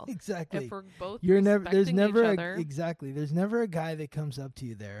go well. Exactly. If we're both there's never each other. Exactly. There's never a guy that comes up to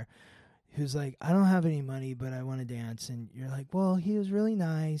you there who's like, I don't have any money, but I want to dance. And you're like, well, he was really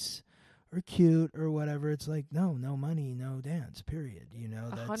nice or cute or whatever. It's like, no money, no dance, period. You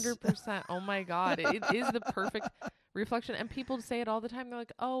know, that's 100%. Oh my God. It is the perfect reflection. And people say it all the time. They're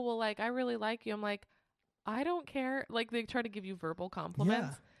like, oh, well, like, I really like you. I'm like, I don't care. Like, they try to give you verbal compliments.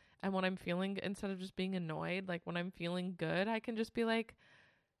 Yeah. And when I'm feeling, instead of just being annoyed, like when I'm feeling good, I can just be like,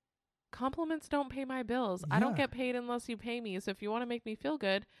 compliments don't pay my bills. I don't get paid unless you pay me. So if you want to make me feel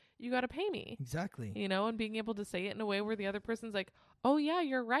good, you got to pay me. Exactly. You know, and being able to say it in a way where the other person's like, oh yeah,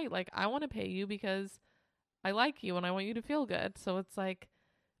 you're right. Like, I want to pay you because I like you and I want you to feel good. So it's like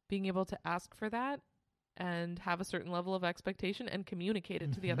being able to ask for that and have a certain level of expectation and communicate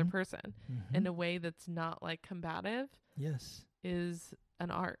it to the other person in a way that's not like combative. Yes. Is an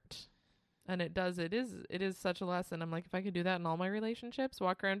art. And it is such a lesson. I'm like, if I could do that in all my relationships,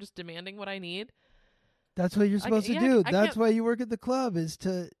 walk around just demanding what I need. That's what you're supposed to do. That's why you work at the club, is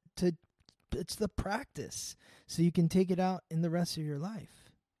to it's the practice, so you can take it out in the rest of your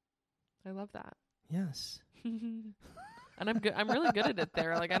life. I love that. Yes. And I'm good. I'm really good at it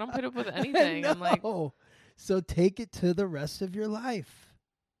there. Like, I don't put up with anything. I'm like, so take it to the rest of your life.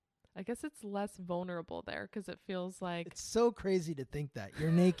 I guess it's less vulnerable there because it feels like it's so crazy to think that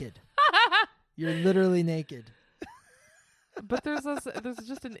you're naked. You're literally naked. But there's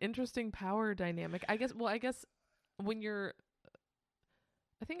just an interesting power dynamic. I guess when you're,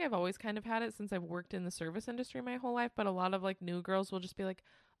 I think I've always kind of had it since I've worked in the service industry my whole life, but a lot of like new girls will just be like,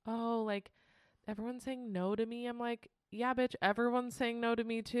 oh, like everyone's saying no to me. I'm like, yeah, bitch, everyone's saying no to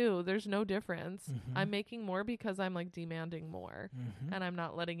me too. There's no difference. I'm making more because I'm like demanding more and I'm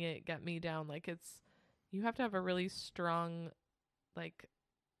not letting it get me down. Like, you have to have a really strong, like,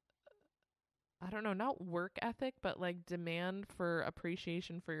 I don't know, not work ethic, but like demand for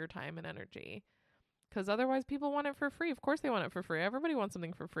appreciation for your time and energy. Because otherwise people want it for free. Of course they want it for free. Everybody wants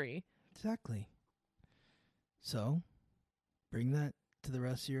something for free. Exactly. So bring that to the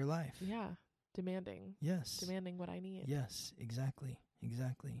rest of your life. Yeah. Demanding. Yes. Demanding what I need. Yes, exactly.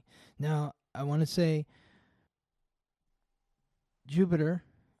 Exactly. Now, I want to say Jupiter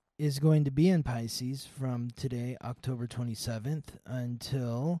is going to be in Pisces from today, October 27th,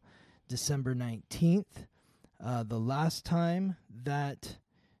 until December 19th. The last time that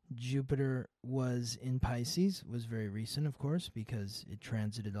Jupiter was in Pisces, was very recent, of course, because it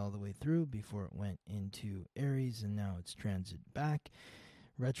transited all the way through before it went into Aries, and now it's transit back,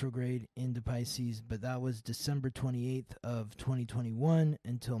 retrograde into Pisces, but that was December 28th of 2021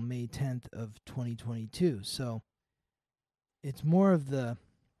 until May 10th of 2022. So it's more of the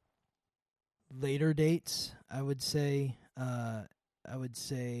later dates, I would say.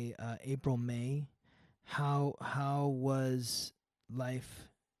 April, May. How was life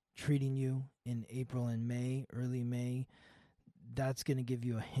treating you in April and May, early May? That's going to give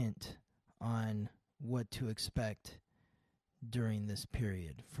you a hint on what to expect during this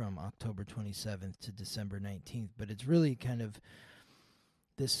period from October 27th to December 19th. But it's really kind of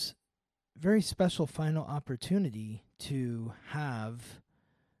this very special final opportunity to have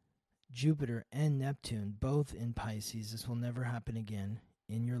Jupiter and Neptune both in Pisces. This will never happen again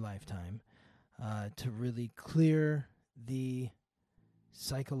in your lifetime. To really clear the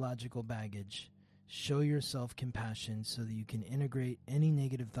psychological baggage, show yourself compassion so that you can integrate any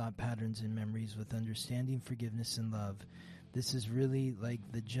negative thought patterns and memories with understanding, forgiveness, and love. This is really like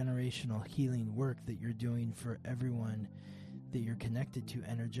the generational healing work that you're doing for everyone that you're connected to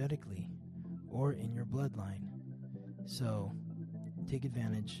energetically or in your bloodline. So take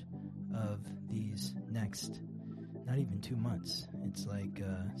advantage of these next, not even 2 months. It's like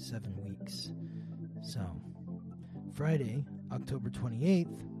 7 weeks. So Friday, October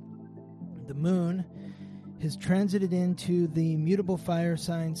 28th, the moon has transited into the mutable fire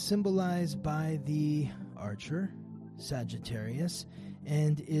sign symbolized by the Archer, Sagittarius,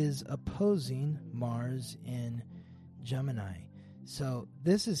 and is opposing Mars in Gemini. So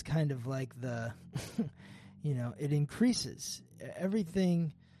this is kind of like the, it increases.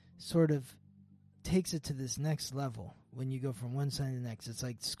 Everything sort of takes it to this next level when you go from one sign to the next. It's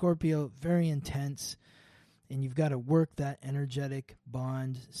like Scorpio, very intense, and you've got to work that energetic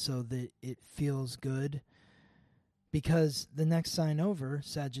bond so that it feels good. Because the next sign over,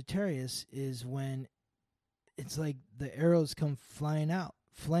 Sagittarius, is when it's like the arrows come flying out,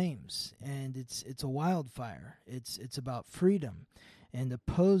 flames, and it's a wildfire. It's about freedom. And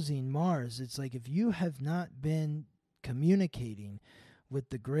opposing Mars, it's like if you have not been communicating with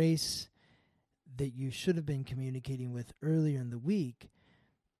the grace that you should have been communicating with earlier in the week,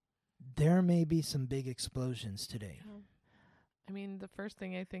 there may be some big explosions today. I mean, the first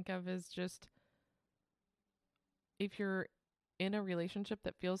thing I think of is just if you're in a relationship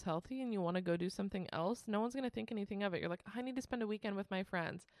that feels healthy and you want to go do something else, no one's going to think anything of it. You're like, I need to spend a weekend with my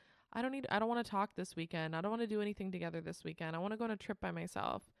friends. I don't want to talk this weekend. I don't want to do anything together this weekend. I want to go on a trip by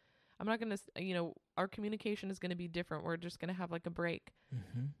myself. I'm not going to, our communication is going to be different. We're just going to have like a break.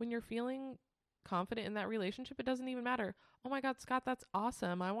 Mm-hmm. When you're feeling confident in that relationship, it doesn't even matter. Oh my God, Scott, that's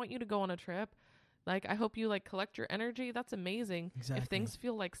awesome. I want you to go on a trip. Like, I hope you like collect your energy. That's amazing. Exactly. If things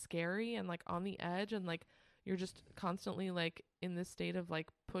feel like scary and like on the edge and like you're just constantly like in this state of like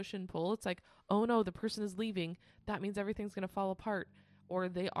push and pull, it's like, oh no, the person is leaving. That means everything's going to fall apart. Or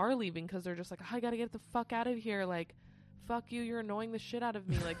they are leaving because they're just like, oh, I got to get the fuck out of here. Like, fuck you. You're annoying the shit out of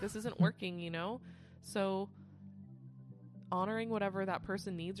me. Like, this isn't working, So honoring whatever that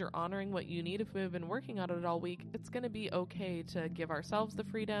person needs or honoring what you need, if we've been working on it all week, it's going to be okay to give ourselves the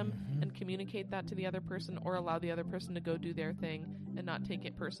freedom and communicate that to the other person or allow the other person to go do their thing and not take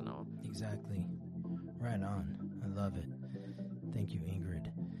it personal. Exactly. Right on. I love it. Thank you,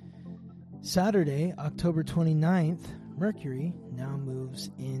 Ingrid. Saturday, October 29th, Mercury now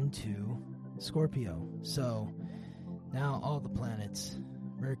moves into Scorpio. So now all the planets,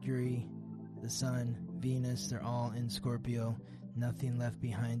 Mercury, the Sun, Venus, they're all in Scorpio. Nothing left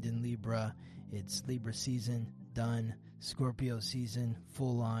behind in Libra. It's Libra season, done. Scorpio season,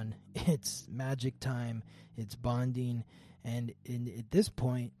 full on. It's magic time. It's bonding. And at this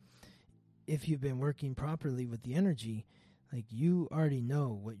point, if you've been working properly with the energy, like you already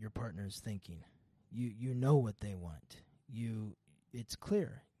know what your partner's thinking. You know what they want. It's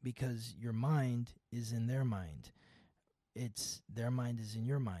clear because your mind is in their mind. It's their mind is in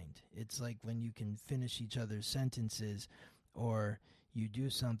your mind. It's like when you can finish each other's sentences, or you do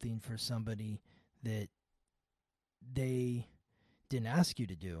something for somebody that they didn't ask you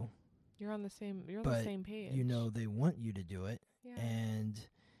to do. You're on the same page. You know they want you to do it, and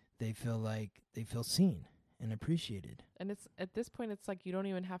they feel seen and appreciated. And it's at this point, it's like you don't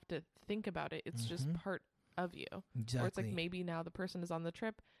even have to think about it. It's just part of you. Exactly. Or it's like maybe now the person is on the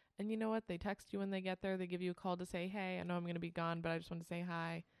trip, and you know what? They text you when they get there. They give you a call to say, hey, I know I'm going to be gone, but I just want to say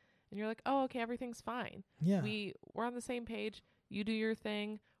hi. And you're like, oh, okay, everything's fine. Yeah. We're on the same page. You do your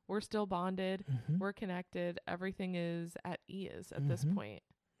thing. We're still bonded. We're connected. Everything is at ease at this point.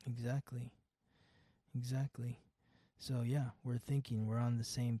 Exactly. So yeah, we're thinking we're on the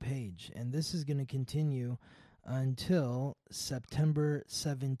same page. And this is going to continue until September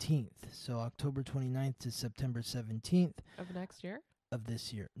 17th. So October 29th to September 17th. Of next year? Of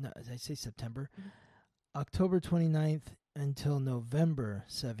this year. No, did I say September? Mm-hmm. October 29th until November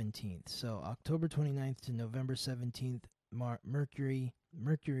 17th. So October 29th to November 17th, Mercury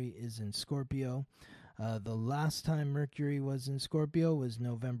is in Scorpio. The last time Mercury was in Scorpio was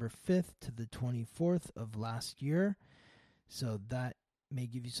November 5th to the 24th of last year. So that may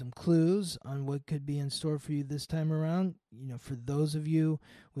give you some clues on what could be in store for you this time around. You know, for those of you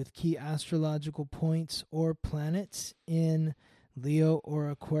with key astrological points or planets in Leo or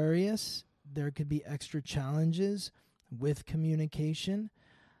Aquarius, there could be extra challenges with communication,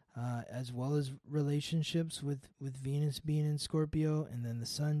 as well as relationships with Venus being in Scorpio and then the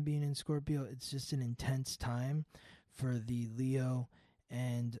Sun being in Scorpio. It's just an intense time for the Leo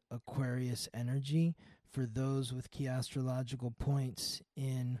and Aquarius energy. For those with key astrological points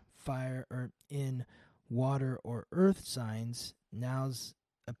in fire or in water or earth signs, now's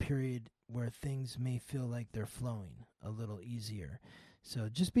a period where things may feel like they're flowing a little easier. So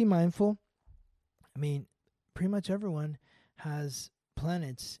just be mindful. I mean, pretty much everyone has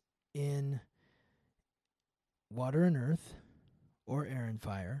planets in water and earth, or air and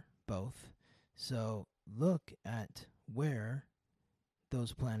fire, both. So look at where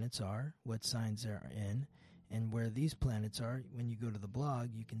those planets are, what signs they're in, and where these planets are. When you go to the blog,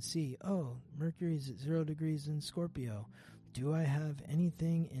 you can see, oh, Mercury's at 0 degrees in Scorpio. Do I have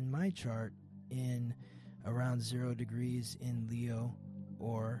anything in my chart in around 0 degrees in Leo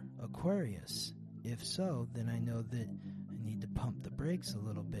or Aquarius? If so, then I know that I need to pump the brakes a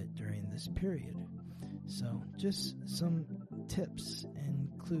little bit during this period. So just some tips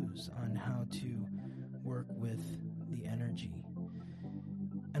and clues on how to work with the energy.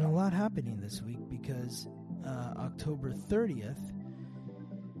 And a lot happening this week because October 30th,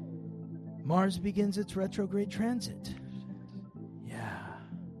 Mars begins its retrograde transit. Yeah.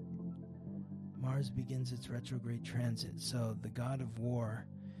 Mars begins its retrograde transit. So the god of war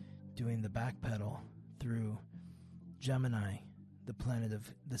doing the backpedal through Gemini, the planet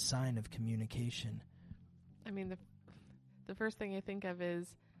of the sign of communication. I mean, the first thing I think of is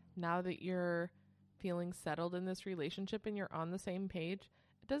now that you're feeling settled in this relationship and you're on the same page,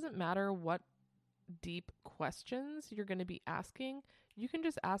 it doesn't matter what deep questions you're going to be asking. You can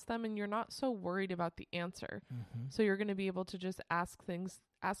just ask them and you're not so worried about the answer. Mm-hmm. So you're going to be able to just ask things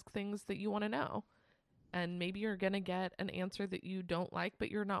that you want to know. And maybe you're going to get an answer that you don't like,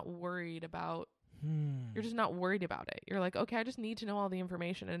 but you're not worried about. You're just not worried about it. You're like, okay, I just need to know all the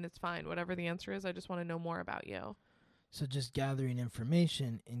information and it's fine. Whatever the answer is, I just want to know more about you. So just gathering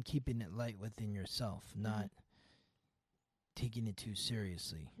information and keeping it light within yourself, not taking it too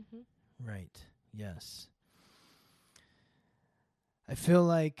seriously. Mm-hmm. Right. Yes. I feel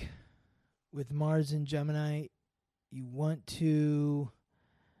like with Mars in Gemini, you want to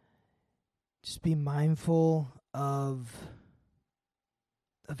just be mindful of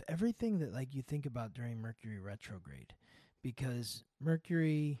everything that like you think about during Mercury retrograde, because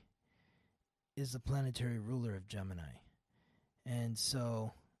Mercury is the planetary ruler of Gemini. And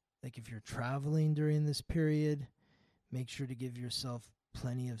so like if you're traveling during this period, make sure to give yourself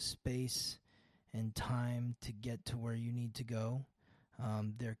plenty of space and time to get to where you need to go.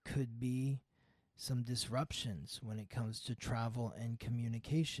 There could be some disruptions when it comes to travel and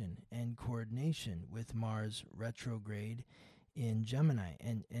communication and coordination with Mars retrograde in Gemini.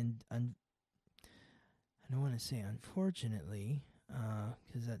 And I don't want to say unfortunately,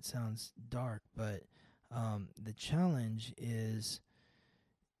 because that sounds dark, but the challenge is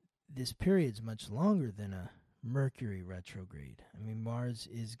this period's much longer than a Mercury retrograde. I mean, Mars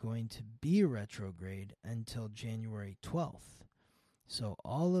is going to be retrograde until January 12th. So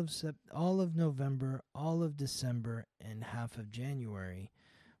all of November, all of December, and half of January,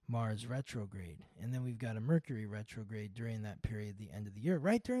 Mars retrograde. And then we've got a Mercury retrograde during that period, the end of the year,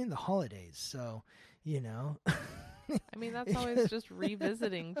 right during the holidays. So, you know. I mean, that's always just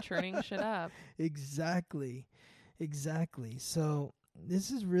revisiting, churning shit up. Exactly. So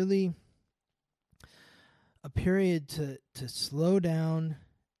this is really a period to slow down,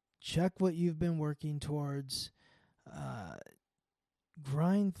 check what you've been working towards,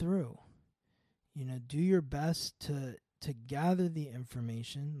 grind through. You know, do your best to gather the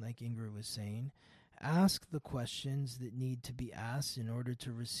information, like Ingrid was saying. Ask the questions that need to be asked in order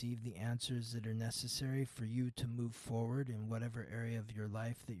to receive the answers that are necessary for you to move forward in whatever area of your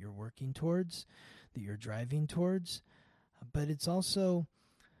life that you're working towards, that you're driving towards. But it's also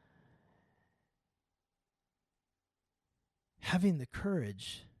having the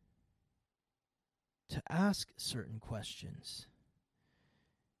courage to ask certain questions,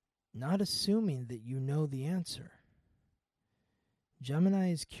 not assuming that you know the answer.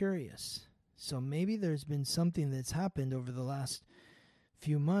 Gemini is curious, so maybe there's been something that's happened over the last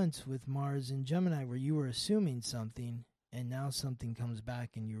few months with Mars in Gemini where you were assuming something, and now something comes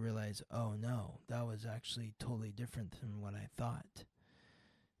back and you realize, oh no, that was actually totally different than what I thought.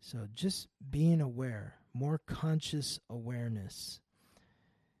 So just being aware, more conscious awareness.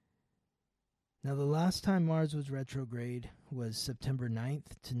 Now, the last time Mars was retrograde was September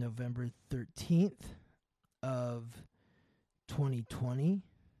 9th to November 13th of 2020.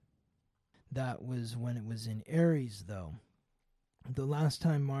 That was when it was in Aries, though. The last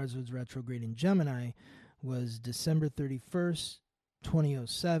time Mars was retrograde in Gemini was December 31st,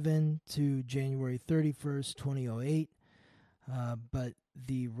 2007 to January 31st, 2008. But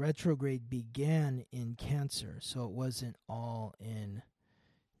the retrograde began in Cancer, so it wasn't all in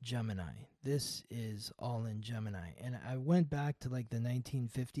Gemini. This is all in Gemini. And I went back to like the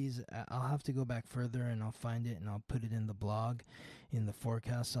 1950s. I'll have to go back further and I'll find it and I'll put it in the blog, in the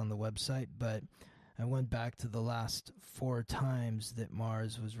forecast on the website. But I went back to the last 4 times that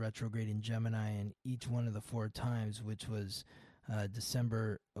Mars was retrograde in Gemini, and each one of the 4 times, which was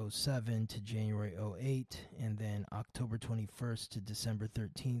December 07 to January 08, and then October 21st to December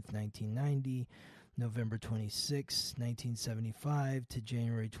 13th, 1990, November 26, 1975 to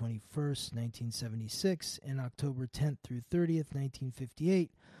January 21st, 1976, and October 10th through 30th,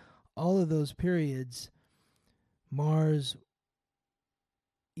 1958. All of those periods, Mars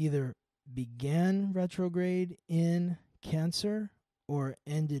either began retrograde in Cancer or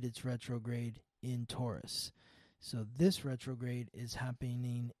ended its retrograde in Taurus. So this retrograde is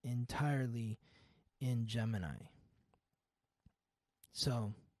happening entirely in Gemini.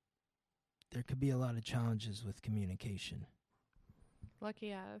 So there could be a lot of challenges with communication.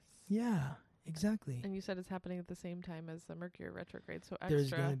 Lucky us. Yeah, exactly. And you said it's happening at the same time as the Mercury retrograde, so extra.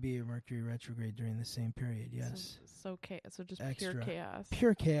 There's going to be a Mercury retrograde during the same period, yes. So just extra. Pure chaos.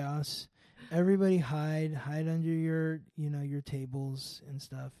 Pure chaos. Everybody hide under your tables and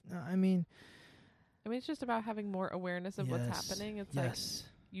stuff. No, I mean, it's just about having more awareness of what's happening. It's like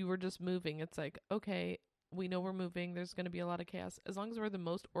you were just moving. It's like, okay, we know we're moving. There's going to be a lot of chaos. As long as we're the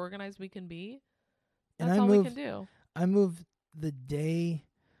most organized we can be, that's all we can do. I moved the day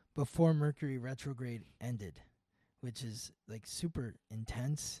before Mercury retrograde ended, which is like super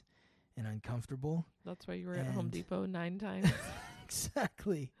intense and uncomfortable. That's why you were at Home Depot 9 times.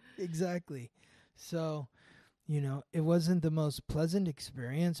 Exactly. So, it wasn't the most pleasant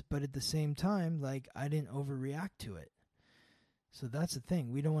experience, but at the same time, like, I didn't overreact to it. So that's the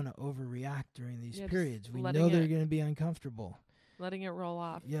thing. We don't want to overreact during these periods. We know they're going to be uncomfortable. Letting it roll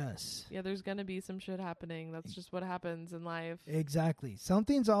off. Yes. Yeah, there's going to be some shit happening. That's just what happens in life. Exactly.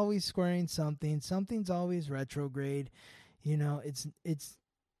 Something's always squaring something. Something's always retrograde. It's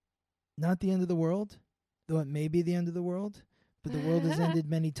not the end of the world, though it may be the end of the world. But the world has ended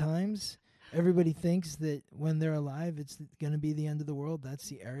many times. Everybody thinks that when they're alive, it's going to be the end of the world. That's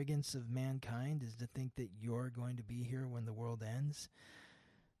the arrogance of mankind, is to think that you're going to be here when the world ends.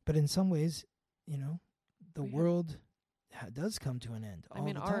 But in some ways, the world does come to an end all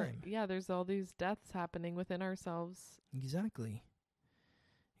the time. There's all these deaths happening within ourselves. Exactly.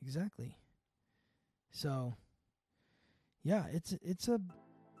 So, yeah, it's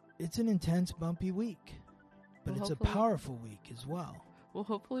an intense, bumpy week. But it's a powerful week as well. Well,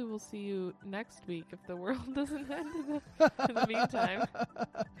 hopefully we'll see you next week if the world doesn't end in the meantime.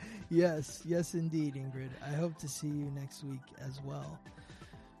 Yes, indeed, Ingrid. I hope to see you next week as well.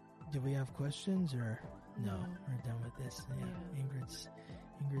 Do we have questions or no? We're done with this. Yeah.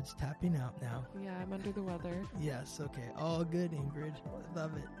 Ingrid's tapping out now. Yeah, I'm under the weather. Yes, okay. All good, Ingrid.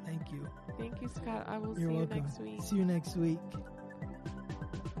 Love it. Thank you. Thank you, Scott. I will You're see welcome. You next week. See you next week.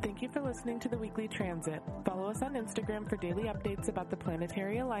 Thank you for listening to the Weekly Transit. Follow us on Instagram for daily updates about the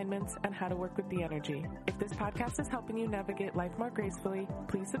planetary alignments and how to work with the energy. If this podcast is helping you navigate life more gracefully,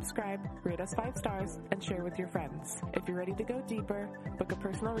 please subscribe, rate us 5 stars, and share with your friends. If you're ready to go deeper, book a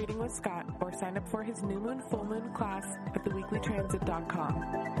personal reading with Scott or sign up for his new moon, full moon class at theweeklytransit.com.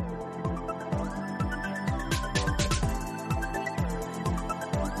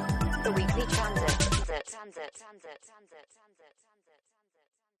 The Weekly Transit.